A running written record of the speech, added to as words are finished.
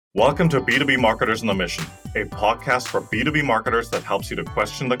Welcome to B2B Marketers on a Mission, a podcast for B2B marketers that helps you to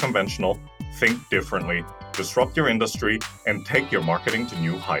question the conventional, think differently, disrupt your industry, and take your marketing to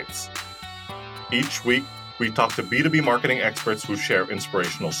new heights. Each week, we talk to B2B marketing experts who share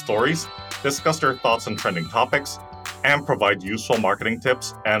inspirational stories, discuss their thoughts on trending topics, and provide useful marketing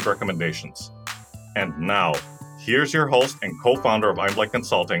tips and recommendations. And now, here's your host and co-founder of Einblick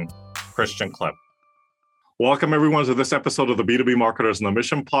Consulting, Christian Klepp. Welcome, everyone, to this episode of the B2B Marketers on a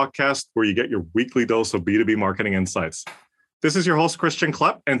Mission podcast, where you get your weekly dose of B2B marketing insights. This is your host, Christian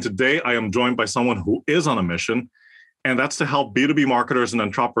Klepp, and today I am joined by someone who is on a mission, and that's to help B2B marketers and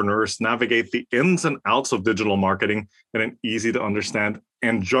entrepreneurs navigate the ins and outs of digital marketing in an easy-to-understand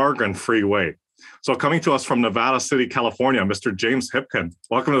and jargon-free way. So coming to us from Nevada City, California, Mr. James Hipkin.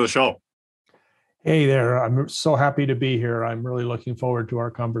 Welcome to the show. Hey there. I'm so happy to be here. I'm really looking forward to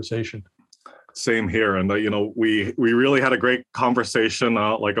our conversation. Same here. And, we really had a great conversation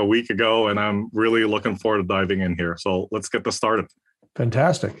like a week ago, and I'm really looking forward to diving in here. So let's get this started.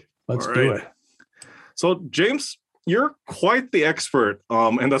 Fantastic. Let's do it. So, James, you're quite the expert,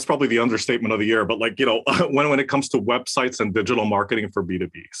 and that's probably the understatement of the year, but when it comes to websites and digital marketing for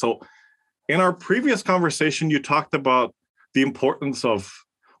B2B. So in our previous conversation, you talked about the importance of,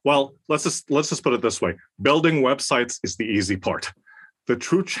 let's just put it this way. Building websites is the easy part. The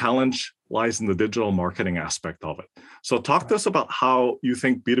true challenge lies in the digital marketing aspect of it. So talk to us about how you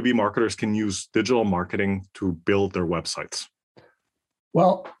think B2B marketers can use digital marketing to build their websites.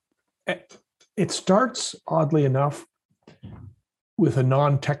 Well, it starts, oddly enough, with a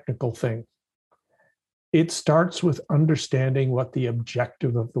non-technical thing. It starts with understanding what the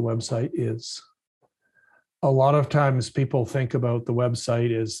objective of the website is. A lot of times people think about the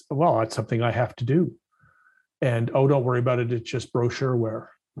website as, it's something I have to do. And, don't worry about it, it's just brochureware.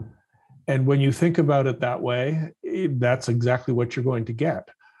 And when you think about it that way, that's exactly what you're going to get.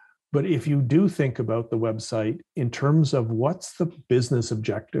 But if you do think about the website in terms of what's the business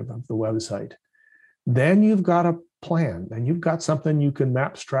objective of the website, then you've got a plan and you've got something you can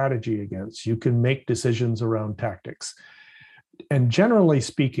map strategy against. You can make decisions around tactics. And generally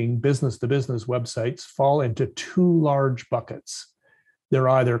speaking, business-to-business websites fall into two large buckets. They're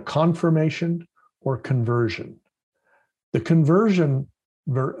either confirmation or conversion. The conversion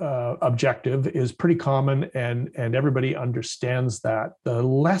objective is pretty common, and everybody understands that. The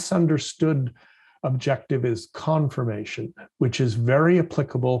less understood objective is confirmation, which is very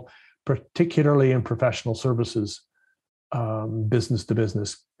applicable, particularly in professional services,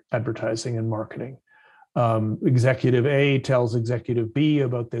 business-to-business advertising and marketing. Executive A tells Executive B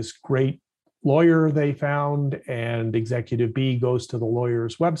about this great lawyer they found, and Executive B goes to the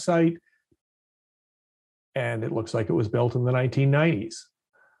lawyer's website, and it looks like it was built in the 1990s.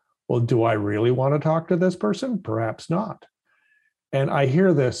 Well, do I really want to talk to this person? Perhaps not. And I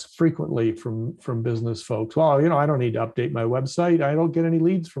hear this frequently from business folks. I don't need to update my website. I don't get any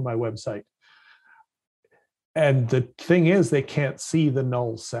leads from my website. And the thing is, they can't see the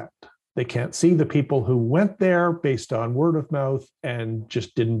null set. They can't see the people who went there based on word of mouth and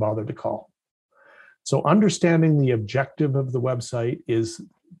just didn't bother to call. So understanding the objective of the website is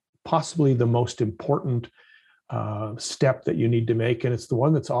possibly the most important step that you need to make, and it's the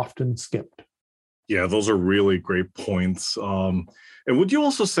one that's often skipped. Yeah, those are really great points. And would you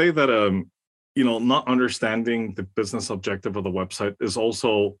also say that not understanding the business objective of the website is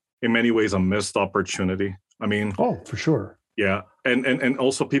also in many ways a missed opportunity? I mean, for sure. Yeah, and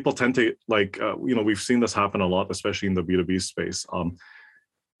also people tend to we've seen this happen a lot, especially in the B2B space.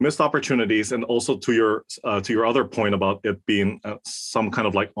 Missed opportunities, and also to your other point about it being some kind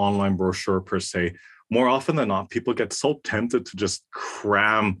of like online brochure per se. More often than not, people get so tempted to just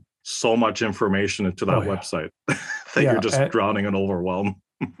cram so much information into that website that you're just drowning in overwhelm.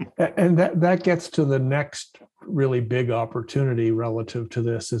 And that gets to the next really big opportunity relative to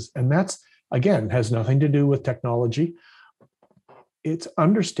this and that's, again, has nothing to do with technology. It's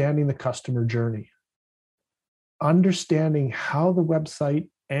understanding the customer journey, understanding how the website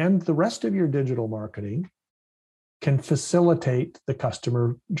and the rest of your digital marketing can facilitate the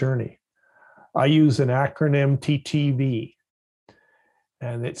customer journey. I use an acronym TTV,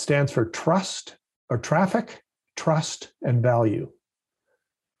 and it stands for traffic, trust, and value.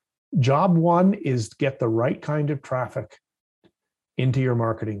 Job one is to get the right kind of traffic into your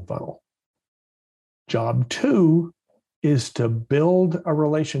marketing funnel. Job two is to build a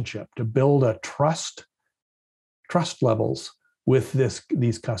relationship, to build a trust levels with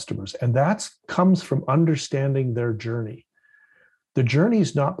these customers. And that comes from understanding their journey. The journey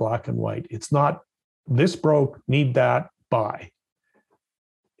is not black and white. It's not this broke, need that, buy.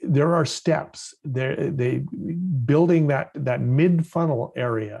 there are steps. They building that mid-funnel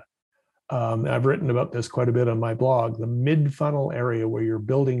area. I've written about this quite a bit on my blog. The mid-funnel area where you're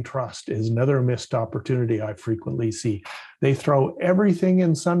building trust is another missed opportunity I frequently see. They throw everything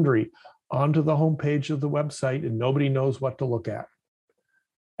and sundry onto the homepage of the website, and nobody knows what to look at,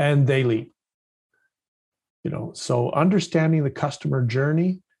 and they leave. So understanding the customer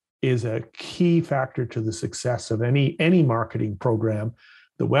journey is a key factor to the success of any marketing program.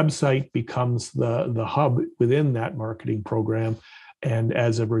 The website becomes the hub within that marketing program. And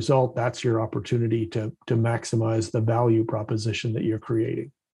as a result, that's your opportunity to maximize the value proposition that you're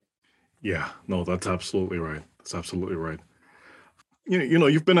creating. Yeah, no, that's absolutely right. That's absolutely right.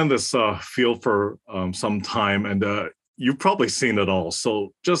 You've been in this field for some time, and you've probably seen it all.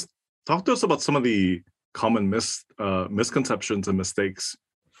 So just talk to us about some of the common misconceptions and mistakes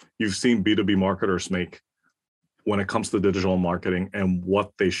you've seen B2B marketers make when it comes to digital marketing and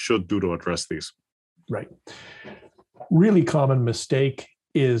what they should do to address these. Right. Really common mistake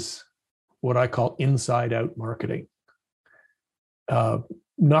is what I call inside out marketing.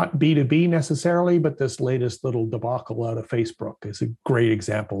 Not B2B necessarily, but this latest little debacle out of Facebook is a great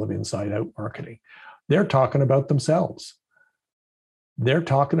example of inside out marketing. They're talking about themselves. They're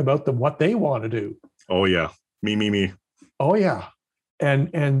talking about what they want to do. Oh yeah, me. Oh yeah,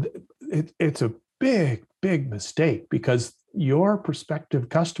 and it's a big mistake, because your prospective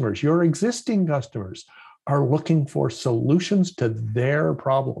customers, your existing customers, are looking for solutions to their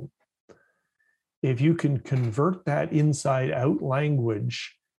problem. If you can convert that inside out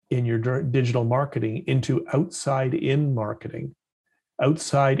language in your digital marketing into outside in marketing,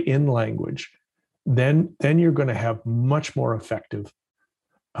 outside in language, then you're going to have much more effective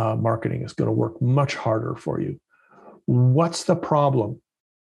marketing. Is going to work much harder for you. What's the problem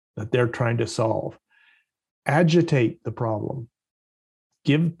that they're trying to solve? Agitate the problem.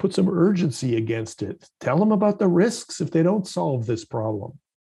 Put some urgency against it. Tell them about the risks if they don't solve this problem.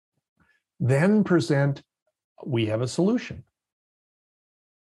 Then present, we have a solution.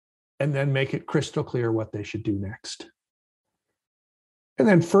 And then make it crystal clear what they should do next. And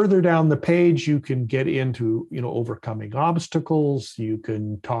then further down the page, you can get into, overcoming obstacles. You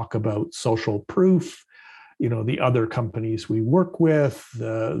can talk about social proof, the other companies we work with,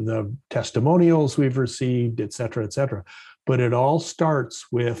 the testimonials we've received, et cetera, et cetera. But it all starts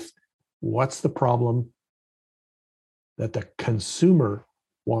with, what's the problem that the consumer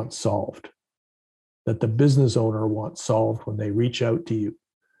wants solved, that the business owner wants solved when they reach out to you?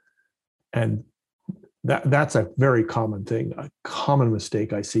 And that's a very common thing, a common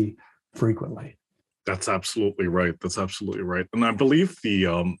mistake I see frequently. That's absolutely right. That's absolutely right. And I believe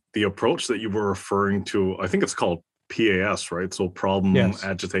the approach that you were referring to, I think it's called PAS, right? So problem, yes.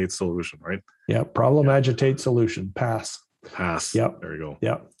 Agitate, solution, right? Yeah. Problem, agitate, solution. PAS. PAS. Yep. There you go.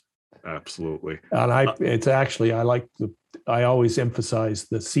 Yep. Absolutely. And I always emphasize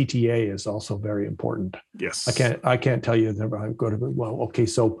the CTA is also very important. Yes. I can't tell you that I'm going to, okay,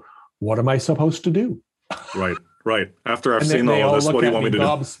 so what am I supposed to do? Right. After I've seen all of this, what do you want me to do?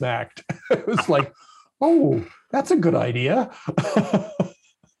 Gobsmacked. It was like, oh, that's a good idea.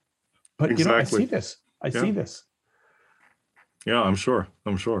 But exactly. I see this. I see this. Yeah, I'm sure.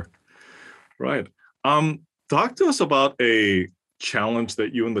 Right. Talk to us about a challenge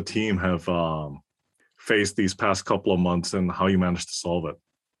that you and the team have faced these past couple of months and how you managed to solve it.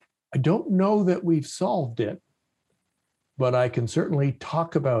 I don't know that we've solved it, but I can certainly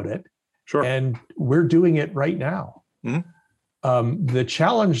talk about it. Sure. And we're doing it right now. Mm-hmm. The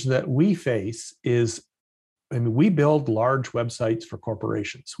challenge that we face is, we build large websites for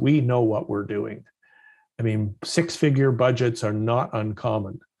corporations. We know what we're doing. 6-figure budgets are not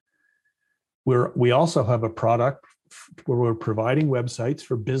uncommon. We also have a product where we're providing websites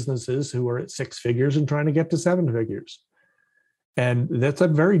for businesses who are at 6 figures and trying to get to 7 figures. And that's a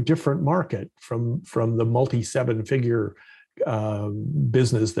very different market from the multi-7 figure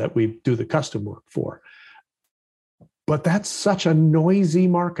business that we do the custom work for. But that's such a noisy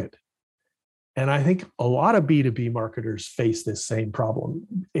market. And I think a lot of B2B marketers face this same problem.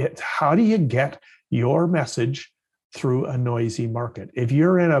 It's how do you get your message through a noisy market? If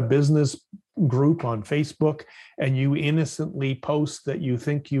you're in a business group on Facebook and you innocently post that you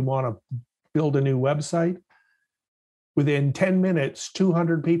think you want to build a new website, within 10 minutes,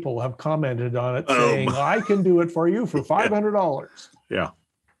 200 people have commented on it saying, I can do it for you for $500. Yeah.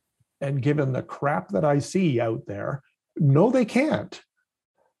 And given the crap that I see out there, no, they can't.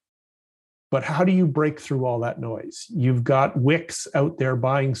 But how do you break through all that noise? You've got Wix out there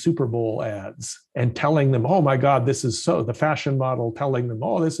buying Super Bowl ads and telling them, oh my God, this is the fashion model telling them,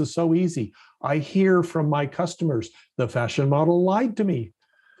 oh, this is so easy. I hear from my customers, the fashion model lied to me.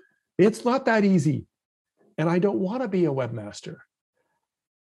 It's not that easy. And I don't want to be a webmaster,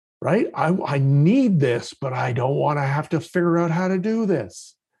 right? I need this, but I don't want to have to figure out how to do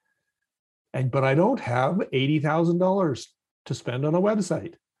this. But I don't have $80,000 to spend on a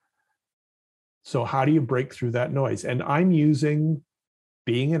website. So how do you break through that noise? And I'm using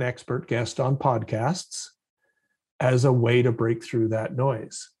being an expert guest on podcasts as a way to break through that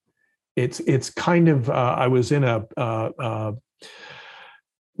noise. It's kind of, I was in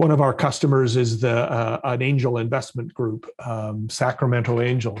one of our customers is an angel investment group, Sacramento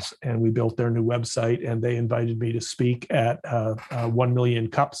Angels, and we built their new website, and they invited me to speak at a 1 Million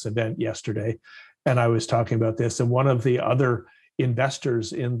Cups event yesterday. And I was talking about this, and one of the other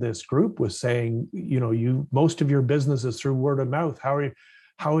investors in this group was saying, most of your business is through word of mouth. How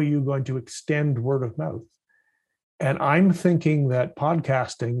are you going to extend word of mouth? And I'm thinking that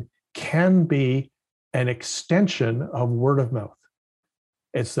podcasting can be an extension of word of mouth.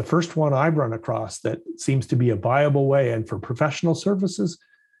 It's the first one I've run across that seems to be a viable way. And for professional services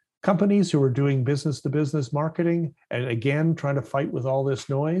companies who are doing business to business marketing, and again, trying to fight with all this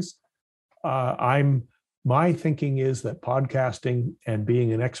noise, my thinking is that podcasting and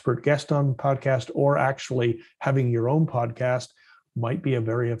being an expert guest on podcast, or actually having your own podcast, might be a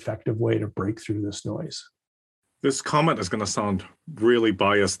very effective way to break through this noise. This comment is going to sound really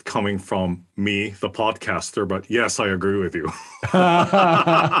biased coming from me, the podcaster, but yes, I agree with you.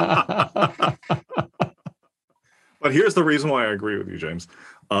 But here's the reason why I agree with you, James.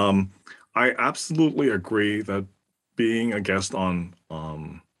 I absolutely agree that being a guest on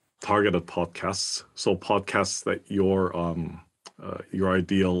targeted podcasts, so podcasts that your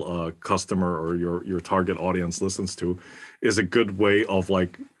ideal customer or your target audience listens to, is a good way of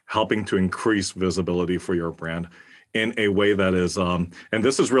like helping to increase visibility for your brand in a way that is, and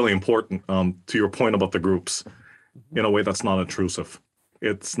this is really important to your point about the groups, in a way that's not intrusive.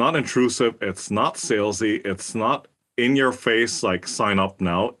 It's not intrusive. It's not salesy. It's not in your face, like sign up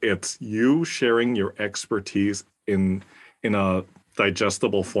now. It's you sharing your expertise in a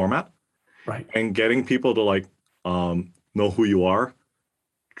digestible format, right? And getting people to like know who you are,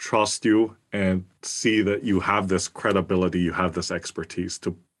 trust you, and see that you have this credibility, you have this expertise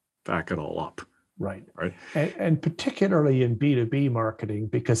to back it all up. Right. Right. And particularly in B2B marketing,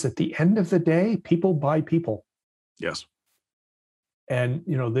 because at the end of the day, people buy people. Yes. And,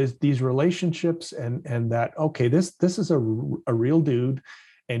 there's these relationships and that, okay, this is a real dude,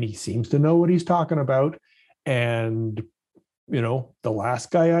 and he seems to know what he's talking about. And, the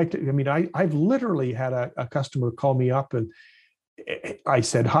last guy I've literally had a customer call me up, and I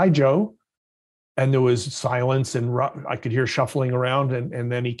said, "Hi, Joe." And there was silence, and I could hear shuffling around. And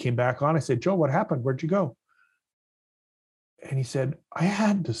then he came back on. I said, "Joe, what happened? Where'd you go?" And he said, "I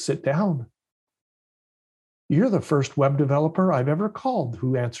had to sit down. You're the first web developer I've ever called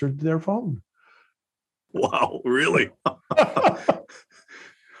who answered their phone." Wow, really?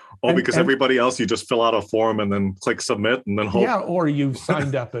 Because everybody else, you just fill out a form and then click submit and then hope. Yeah, or you've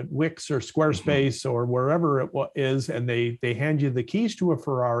signed up at Wix or Squarespace or wherever it is, and they hand you the keys to a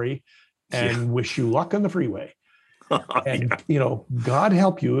Ferrari and wish you luck on the freeway. And, God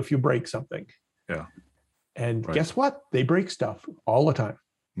help you if you break something. Yeah. And guess what? They break stuff all the time.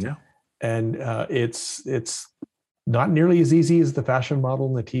 Yeah. And it's not nearly as easy as the fashion model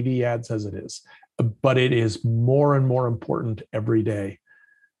and the TV ad says it is, but it is more and more important every day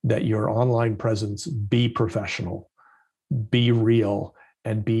that your online presence be professional, be real,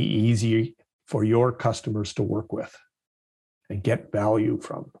 and be easy for your customers to work with and get value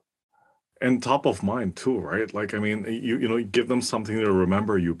from. And top of mind too, right? Like, you give them something to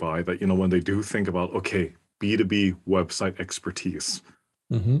remember you by, that, when they do think about, okay, B2B website expertise,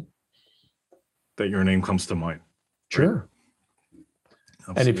 that your name comes to mind. Sure.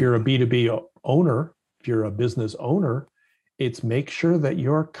 Right? And if you're a B2B owner, if you're a business owner, it's make sure that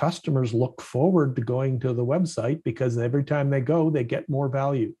your customers look forward to going to the website, because every time they go, they get more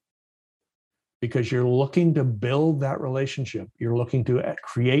value. Because you're looking to build that relationship. You're looking to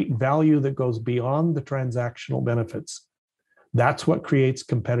create value that goes beyond the transactional benefits. That's what creates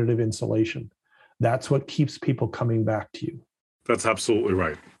competitive insulation. That's what keeps people coming back to you. That's absolutely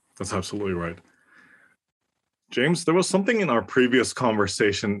right. That's absolutely right. James, there was something in our previous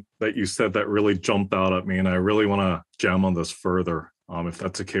conversation that you said that really jumped out at me, and I really want to jam on this further, if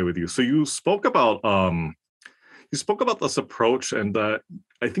that's okay with you. So you spoke about this approach, and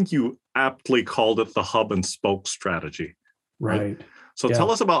I think you aptly called it the hub and spoke strategy. Right. So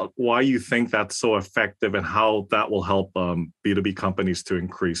tell us about why you think that's so effective and how that will help B2B companies to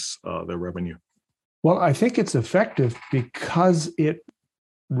increase their revenue. Well, I think it's effective because it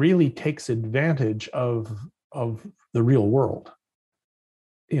really takes advantage of the real world.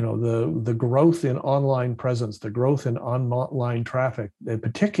 the growth in online presence, the growth in online traffic, and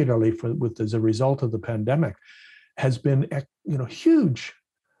particularly as a result of the pandemic, has been huge.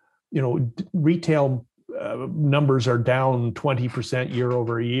 Retail numbers are down 20% year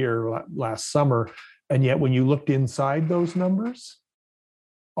over year last summer, and yet when you looked inside those numbers,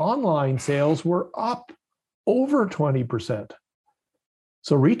 online sales were up over 20%.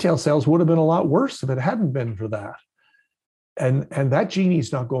 So retail sales would have been a lot worse if it hadn't been for that. And that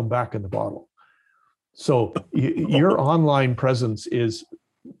genie's not going back in the bottle. So your online presence is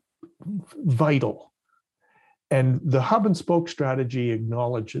vital. And the hub and spoke strategy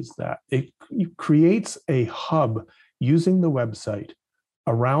acknowledges that. It creates a hub using the website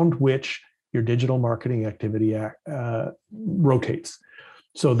around which your digital marketing activity rotates.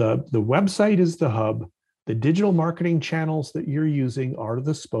 So the website is the hub. The digital marketing channels that you're using are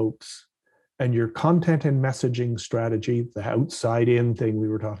the spokes, and your content and messaging strategy, the outside in thing we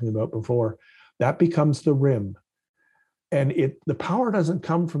were talking about before, that becomes the rim. And the power doesn't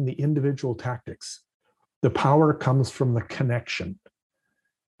come from the individual tactics. The power comes from the connection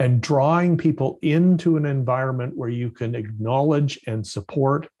and drawing people into an environment where you can acknowledge and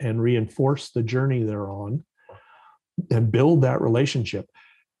support and reinforce the journey they're on and build that relationship.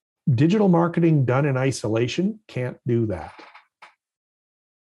 Digital marketing done in isolation can't do that.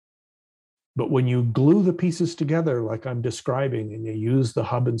 But when you glue the pieces together, like I'm describing, and you use the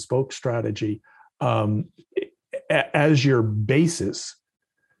hub and spoke strategy as your basis,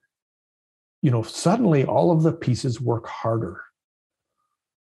 suddenly all of the pieces work harder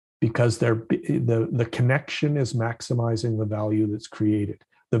because the connection is maximizing the value that's created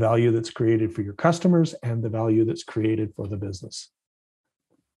for your customers and the value that's created for the business.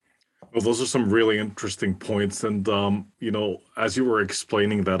 Well, those are some really interesting points. And, as you were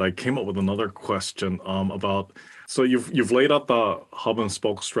explaining that, I came up with another question about, so you've laid out the hub and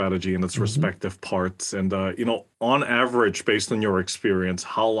spoke strategy in its respective parts. And, on average, based on your experience,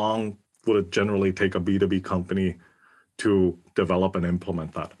 how long would it generally take a B2B company to develop and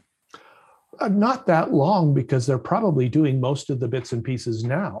implement that? Not that long, because they're probably doing most of the bits and pieces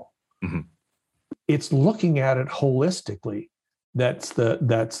now. Mm-hmm. It's looking at it holistically. That's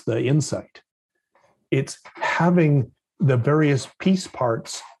the insight. It's having the various piece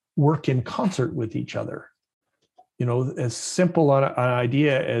parts work in concert with each other. As simple an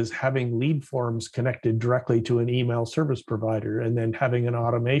idea as having lead forms connected directly to an email service provider and then having an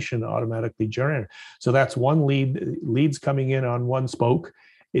automation automatically generate. So that's one leads coming in on one spoke.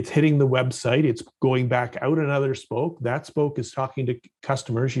 It's hitting the website. It's going back out another spoke. That spoke is talking to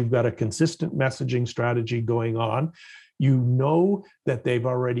customers. You've got a consistent messaging strategy going on. You know that they've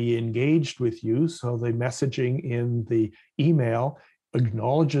already engaged with you, so the messaging in the email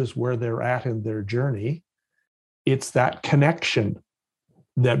acknowledges where they're at in their journey. It's that connection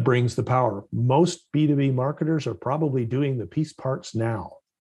that brings the power. Most B2B marketers are probably doing the piece parts now.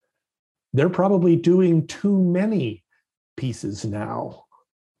 They're probably doing too many pieces now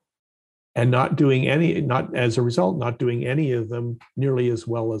and not doing any of them nearly as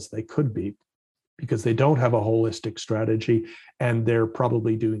well as they could be, because they don't have a holistic strategy and they're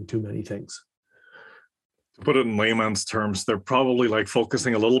probably doing too many things. To put it in layman's terms, they're probably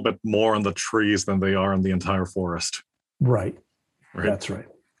focusing a little bit more on the trees than they are on the entire forest. Right. That's right.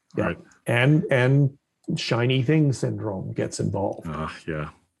 Yeah. Right. And shiny thing syndrome gets involved. Yeah.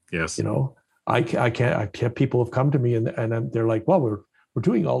 Yes. People have come to me and they're like, well, we're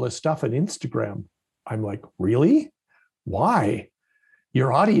doing all this stuff on Instagram. I'm like, really? Why?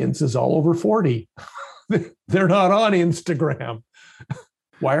 Your audience is all over 40. They're not on Instagram.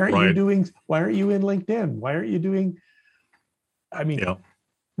 Why aren't you in LinkedIn? Why aren't you doing,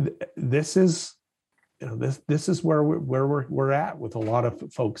 this is, this is where we're at with a lot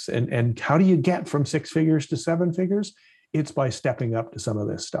of folks. And how do you get from 6 figures to 7 figures? It's by stepping up to some of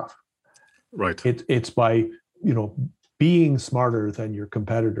this stuff. Right. It's by, being smarter than your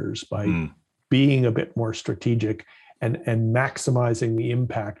competitors, by being a bit more strategic and maximizing the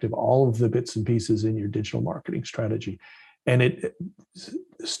impact of all of the bits and pieces in your digital marketing strategy. And it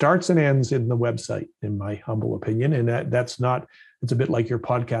starts and ends in the website, in my humble opinion. And it's a bit like your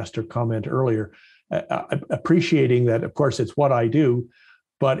podcaster comment earlier, appreciating that, of course, it's what I do,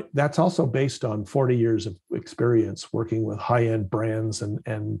 but that's also based on 40 years of experience working with high-end brands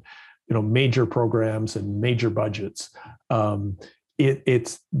and major programs and major budgets.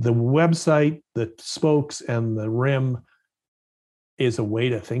 It's the website, the spokes, and the rim is a way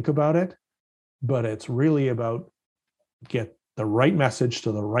to think about it, but it's really about get the right message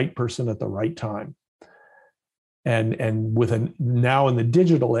to the right person at the right time, and now in the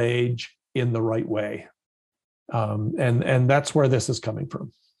digital age in the right way, and that's where this is coming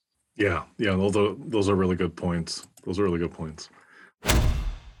from. Yeah, those are really good points. Those are really good points.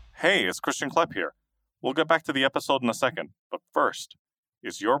 Hey, it's Christian Klepp here. We'll get back to the episode in a second, but first,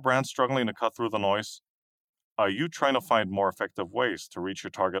 is your brand struggling to cut through the noise? Are you trying to find more effective ways to reach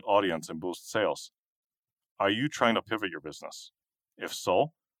your target audience and boost sales? Are you trying to pivot your business? If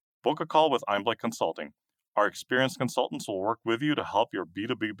so, book a call with Einblick Consulting. Our experienced consultants will work with you to help your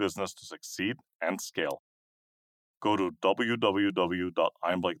B2B business to succeed and scale. Go to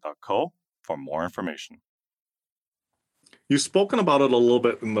www.einblick.co for more information. You've spoken about it a little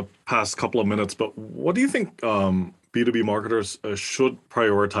bit in the past couple of minutes, but what do you think B2B marketers should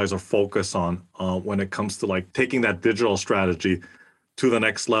prioritize or focus on when it comes to like taking that digital strategy to the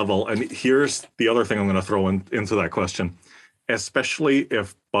next level? And here's the other thing I'm going to throw into that question, especially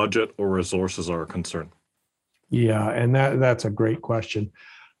if budget or resources are a concern. Yeah, and that's a great question.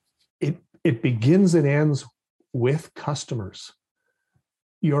 It begins and ends with customers.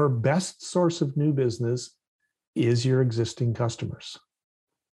 Your best source of new business is your existing customers.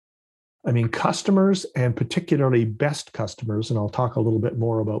 I mean, customers, and particularly best customers, and I'll talk a little bit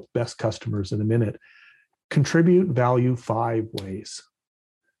more about best customers in a minute, contribute value 5 ways.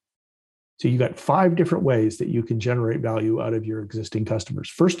 So you got 5 different ways that you can generate value out of your existing customers.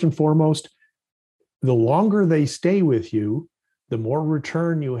 First and foremost, the longer they stay with you, the more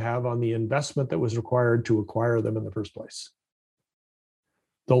return you have on the investment that was required to acquire them in the first place.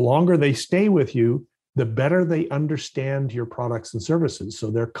 The longer they stay with you, the better they understand your products and services.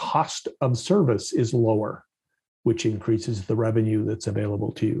 So their cost of service is lower, which increases the revenue that's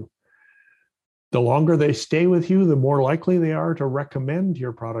available to you. The longer they stay with you, the more likely they are to recommend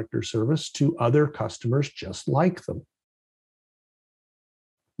your product or service to other customers just like them,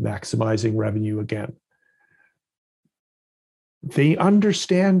 maximizing revenue again. They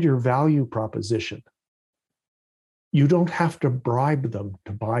understand your value proposition. You don't have to bribe them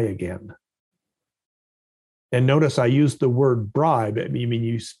to buy again. And notice I used the word bribe. I mean,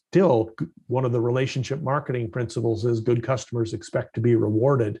 you still, one of the relationship marketing principles is good customers expect to be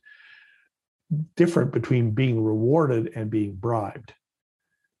rewarded. Different between being rewarded and being bribed.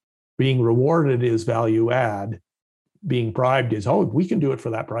 Being rewarded is value add. Being bribed is, oh, we can do it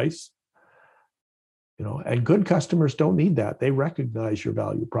for that price. And good customers don't need that. They recognize your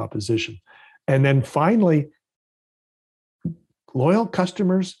value proposition. And then finally, loyal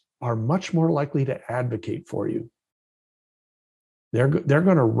customers are much more likely to advocate for you. They're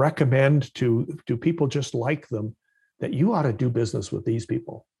going to recommend to people just like them that you ought to do business with these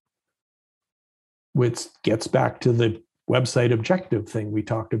people. Which gets back to the website objective thing we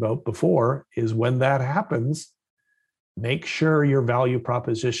talked about before, is when that happens, make sure your value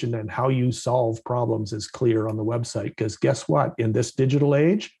proposition and how you solve problems is clear on the website. Because guess what? In this digital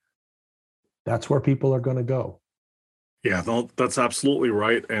age, that's where people are going to go. Yeah, no, that's absolutely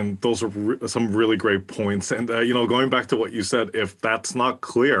right. And those are some really great points. And, going back to what you said, if that's not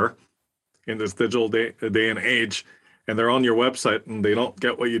clear in this digital day and age, and they're on your website and they don't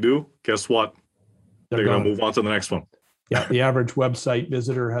get what you do, guess what? They're going to move on to the next one. Yeah, the average website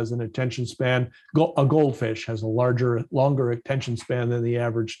visitor has an attention span. A goldfish has a longer attention span than the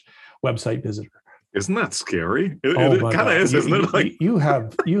average website visitor. Isn't that scary? It kind of is, isn't it? Like you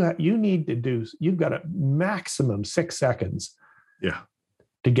need to do. You've got a maximum 6 seconds. Yeah.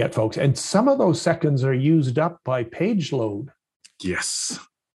 To get folks, and some of those seconds are used up by page load. Yes.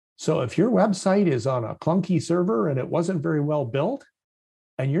 So if your website is on a clunky server and it wasn't very well built,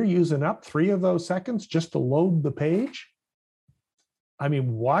 and you're using up 3 of those seconds just to load the page, I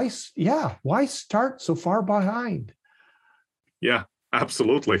mean, why start so far behind? Yeah,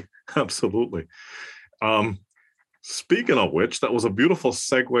 absolutely. Absolutely. Speaking of which, that was a beautiful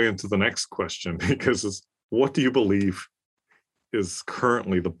segue into the next question, because what do you believe is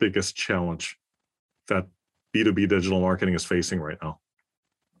currently the biggest challenge that B2B digital marketing is facing right now?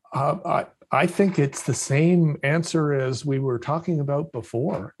 I think it's the same answer as we were talking about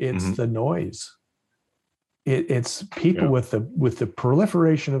before. It's the noise. It's people with the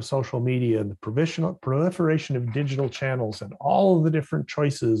proliferation of social media and the proliferation of digital channels and all of the different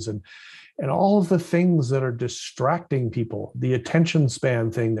choices and all of the things that are distracting people, the attention span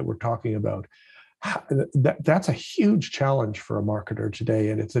thing that we're talking about. That's a huge challenge for a marketer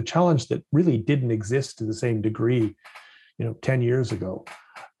today. And it's a challenge that really didn't exist to the same degree, 10 years ago.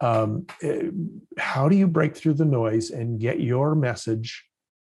 How do you break through the noise and get your message,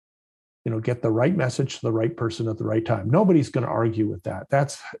 get the right message to the right person at the right time? Nobody's going to argue with that.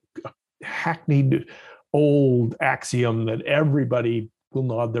 That's a hackneyed old axiom that everybody will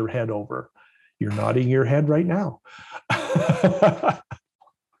nod their head over. You're nodding your head right now. I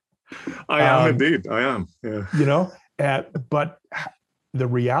am indeed. I am. Yeah. But the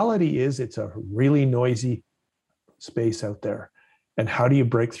reality is it's a really noisy space out there. And how do you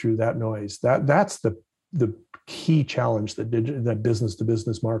break through that noise? That's the key challenge that business to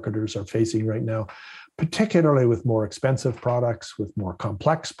business marketers are facing right now, particularly with more expensive products, with more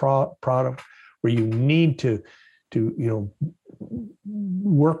complex product, where you need to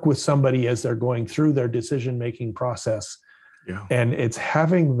work with somebody as they're going through their decision-making process. Yeah. And it's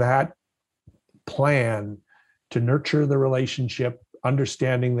having that plan to nurture the relationship,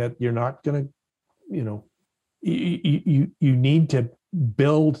 understanding that you're not going to, you need to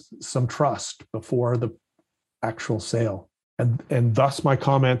build some trust before the actual sale. And thus my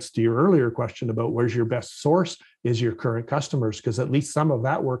comments to your earlier question about where's your best source is your current customers, because at least some of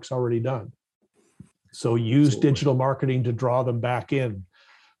that work's already done. So use Absolutely. digital marketing to draw them back in,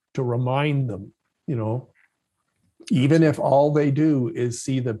 to remind them, even if all they do is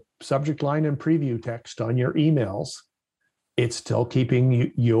see the subject line and preview text on your emails, it's still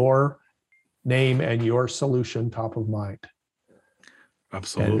keeping your name and your solution top of mind.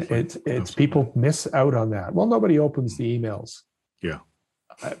 Absolutely. And it's Absolutely. people miss out on that. Well, nobody opens the emails. Yeah.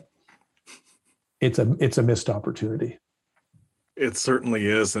 It's a missed opportunity. It certainly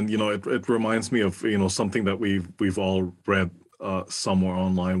is. And, it reminds me of, something that we've all read somewhere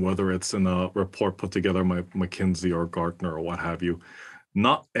online, whether it's in a report put together by McKinsey or Gartner or what have you.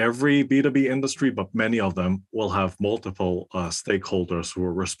 Not every B2B industry, but many of them will have multiple stakeholders who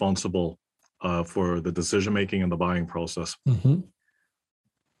are responsible for the decision-making and the buying process. Mm-hmm.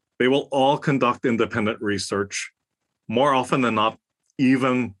 They will all conduct independent research, more often than not,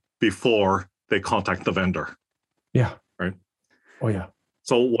 even before they contact the vendor. Yeah. Right? Oh, yeah.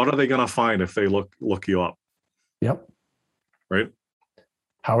 So what are they going to find if they look you up? Yep. Right?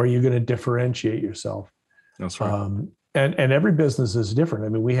 How are you going to differentiate yourself? That's right. And every business is different. I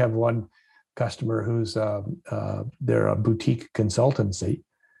mean, we have one customer who's they're a boutique consultancy,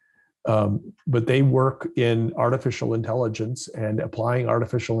 but they work in artificial intelligence and applying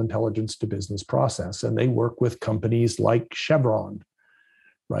artificial intelligence to business process. And they work with companies like Chevron,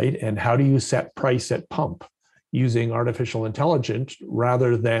 right? And how do you set price at pump using artificial intelligence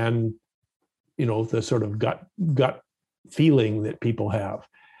rather than, the sort of gut feeling that people have?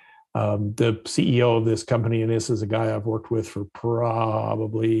 The CEO of this company, and this is a guy I've worked with for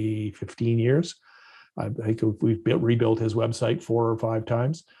probably 15 years. I think we've rebuilt his website 4 or 5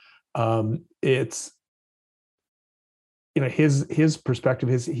 times. It's, his perspective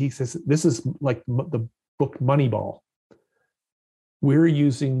is, he says, this is like the book Moneyball. We're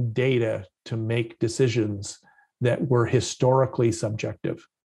using data to make decisions that were historically subjective.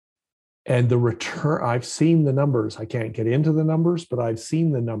 And the return, I've seen the numbers. I can't get into the numbers, but I've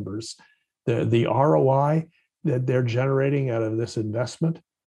seen the numbers. The ROI that they're generating out of this investment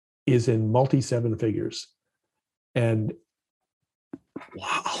is in multi-7 figures. And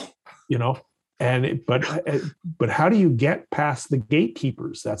wow, but how do you get past the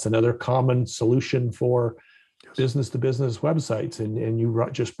gatekeepers? That's another common solution for business to business websites. And you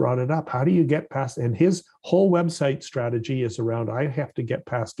just brought it up. How do you get past? And his whole website strategy is around, I have to get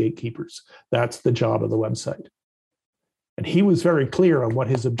past gatekeepers. That's the job of the website. And he was very clear on what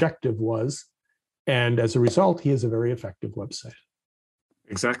his objective was. And as a result, he has a very effective website.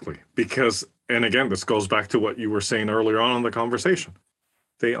 Exactly. Because, and again, this goes back to what you were saying earlier on in the conversation.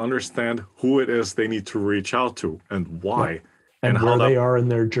 They understand who it is they need to reach out to and why. Yep. And where they are in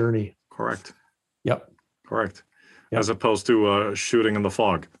their journey. Correct. Yep. Correct. Yep. As opposed to shooting in the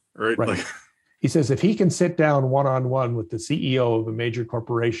fog, right? Right. He says if he can sit down one-on-one with the CEO of a major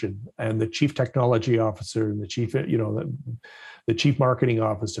corporation and the chief technology officer and the chief, the chief marketing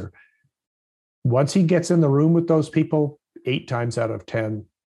officer, once he gets in the room with those people, 8 times out of 10,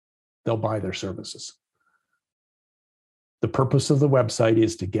 they'll buy their services. The purpose of the website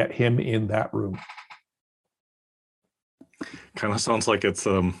is to get him in that room. Kind of sounds like it's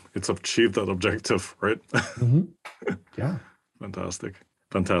achieved that objective, right? Mm-hmm. Yeah.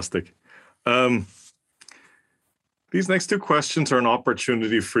 Fantastic. These next 2 questions are an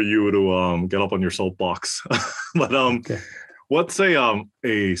opportunity for you to get up on your soapbox. But Okay. what's a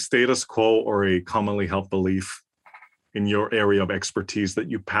status quo or a commonly held belief in your area of expertise that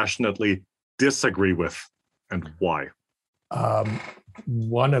you passionately disagree with, and why?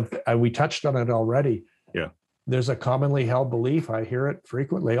 We touched on it already. Yeah. There's a commonly held belief. I hear it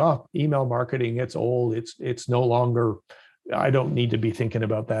frequently. Oh, email marketing, it's old. It's no longer, I don't need to be thinking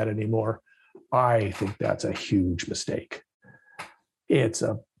about that anymore. I think that's a huge mistake. It's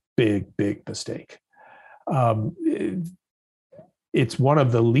a big, big mistake. It's one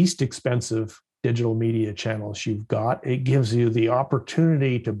of the least expensive digital media channels you've got. It gives you the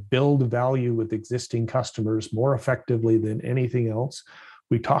opportunity to build value with existing customers more effectively than anything else.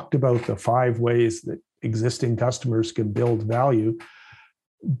 We talked about the 5 ways that existing customers can build value,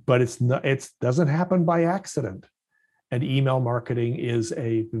 but it doesn't happen by accident. And email marketing is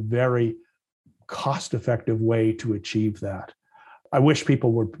a very cost-effective way to achieve that. I wish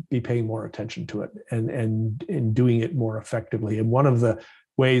people would be paying more attention to it and doing it more effectively. And one of the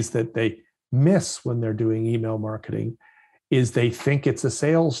ways that they miss when they're doing email marketing is they think it's a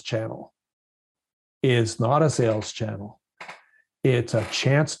sales channel. It's not a sales channel. It's a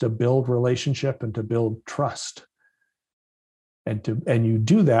chance to build relationship and to build trust. And you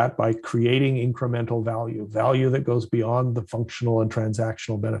do that by creating incremental value that goes beyond the functional and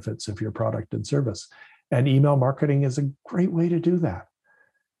transactional benefits of your product and service. And email marketing is a great way to do that.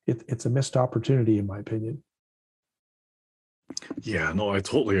 It's a missed opportunity, in my opinion. Yeah, no, I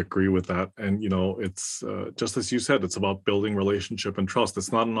totally agree with that. And, it's just as you said, it's about building relationship and trust.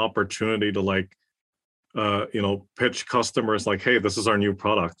 It's not an opportunity to pitch customers like, hey, this is our new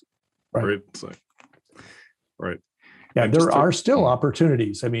product. Right. It's like, right. Yeah, there are still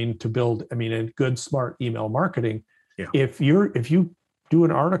opportunities. To build, a good, smart email marketing. Yeah. If you do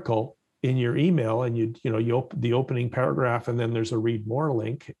an article in your email and you open the opening paragraph and then there's a read more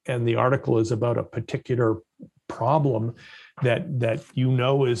link, and the article is about a particular problem that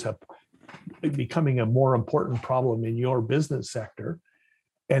is becoming a more important problem in your business sector,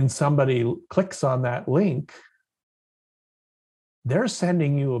 and somebody clicks on that link, they're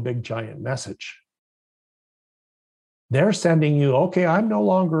sending you a big giant message. They're sending you, okay, I'm no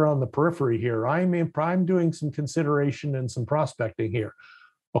longer on the periphery here. I'm doing some consideration and some prospecting here.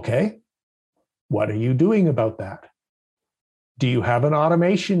 Okay, what are you doing about that? Do you have an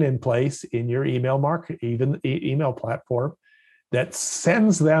automation in place in your email email platform that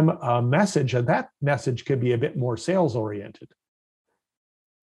sends them a message, and that message could be a bit more sales oriented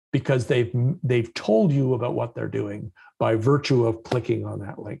because they've told you about what they're doing by virtue of clicking on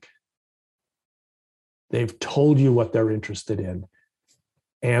that link. They've told you what they're interested in.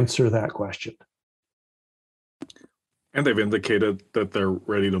 Answer that question. And they've indicated that they're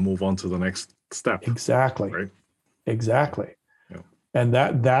ready to move on to the next step. Exactly. Right? Exactly. Yeah. And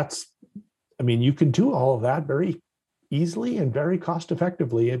that's you can do all of that very easily and very cost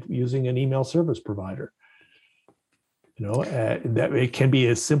effectively using an email service provider. That it can be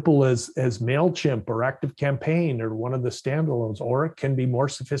as simple as MailChimp or ActiveCampaign or one of the standalones, or it can be more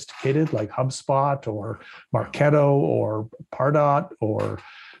sophisticated like HubSpot or Marketo or Pardot, or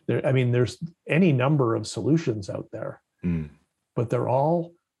there's any number of solutions out there, but they're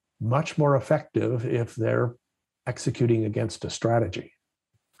all much more effective if they're executing against a strategy.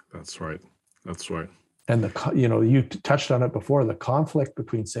 That's right. And you touched on it before, the conflict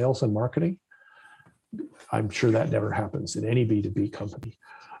between sales and marketing. I'm sure that never happens in any B2B company.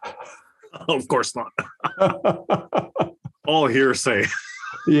 Of course not. All hearsay.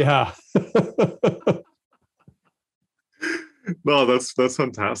 Yeah. No, that's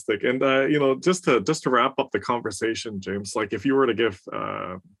fantastic. And just to wrap up the conversation, James, like if you were to give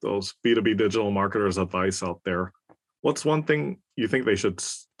those B2B digital marketers advice out there, what's one thing you think they should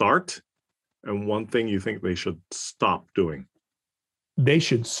start and one thing you think they should stop doing? They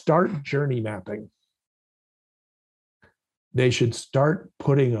should start journey mapping. They should start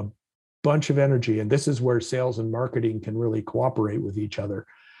putting a bunch of energy, and this is where sales and marketing can really cooperate with each other.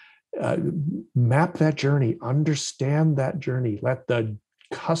 Map that journey, understand that journey, let the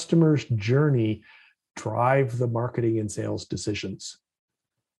customer's journey drive the marketing and sales decisions,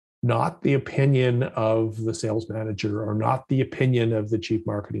 not the opinion of the sales manager or not the opinion of the chief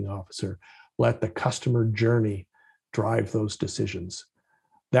marketing officer. Let the customer journey drive those decisions.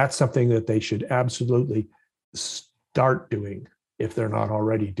 That's something that they should absolutely start doing if they're not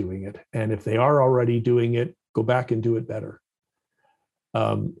already doing it. And if they are already doing it, go back and do it better.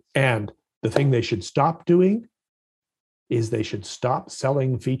 And the thing they should stop doing is they should stop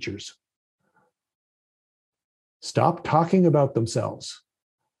selling features. Stop talking about themselves.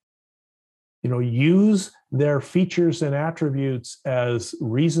 Use their features and attributes as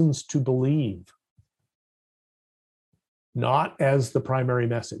reasons to believe, not as the primary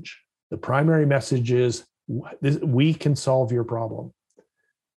message. The primary message is, we can solve your problem.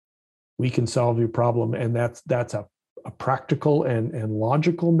 We can solve your problem. And that's a practical and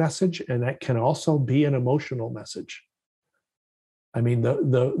logical message. And that can also be an emotional message.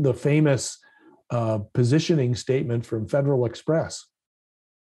 The famous positioning statement from Federal Express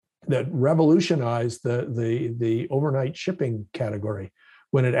that revolutionized the overnight shipping category,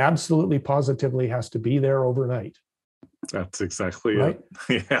 when it absolutely positively has to be there overnight. That's exactly right?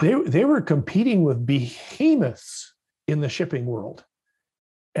 it. Yeah. They were competing with behemoths in the shipping world,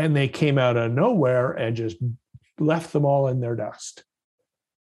 and they came out of nowhere and just left them all in their dust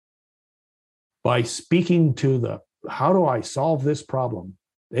by speaking to how do I solve this problem?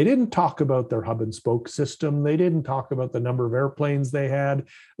 They didn't talk about their hub and spoke system. They didn't talk about the number of airplanes they had.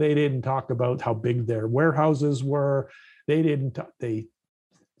 They didn't talk about how big their warehouses were. They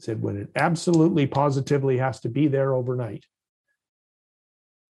said when it absolutely positively has to be there overnight.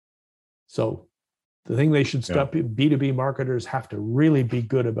 So the thing they should stop, B2B marketers have to really be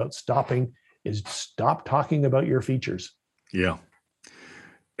good about stopping is stop talking about your features. Yeah.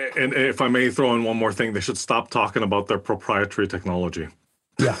 And if I may throw in one more thing, they should stop talking about their proprietary technology.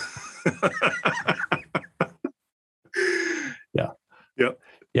 Yeah.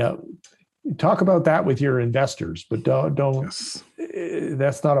 Yeah. Talk about that with your investors, but don't. Yes.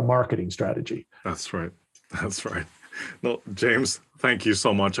 That's not a marketing strategy. That's right. No, James, thank you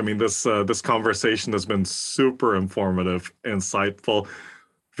so much. I mean, this conversation has been super informative, insightful,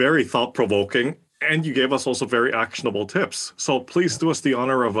 very thought-provoking, and you gave us also very actionable tips. So please do us the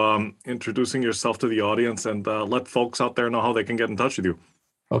honor of introducing yourself to the audience and let folks out there know how they can get in touch with you.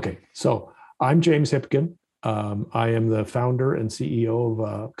 Okay, so I'm James Hipkin. I am the founder and CEO of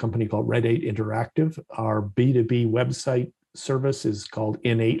a company called Red 8 Interactive. Our B2B website service is called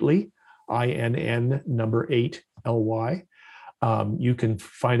Innately, INN8LY. You can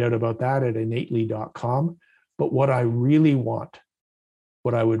find out about that at innately.com. But what I would really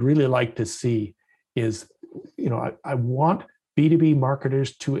like to see is, I want B2B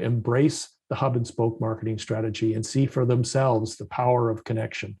marketers to embrace the hub and spoke marketing strategy and see for themselves the power of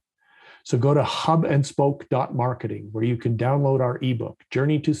connection. So go to hubandspoke.marketing, where you can download our ebook,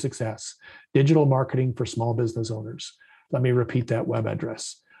 Journey to Success, Digital Marketing for Small Business Owners. Let me repeat that web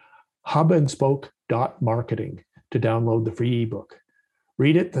address, hubandspoke.marketing, to download the free ebook.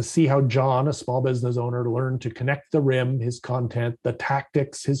 Read it to see how John, a small business owner, learned to connect the rim, his content, the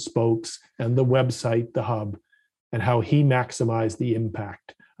tactics, his spokes, and the website, the hub, and how he maximized the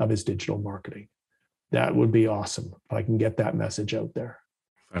impact of his digital marketing. That would be awesome if I can get that message out there.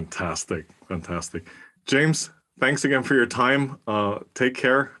 Fantastic. James, thanks again for your time. Take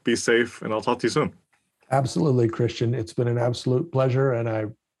care, be safe, and I'll talk to you soon. Absolutely, Christian. It's been an absolute pleasure, and I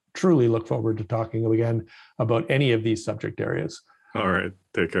truly look forward to talking again about any of these subject areas. All right.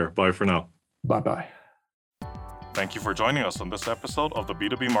 Take care. Bye for now. Bye-bye. Thank you for joining us on this episode of the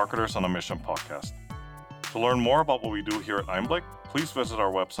B2B Marketers on a Mission podcast. To learn more about what we do here at Einblick, please visit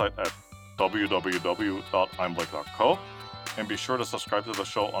our website at www.einblick.co and be sure to subscribe to the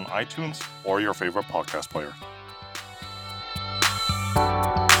show on iTunes or your favorite podcast player.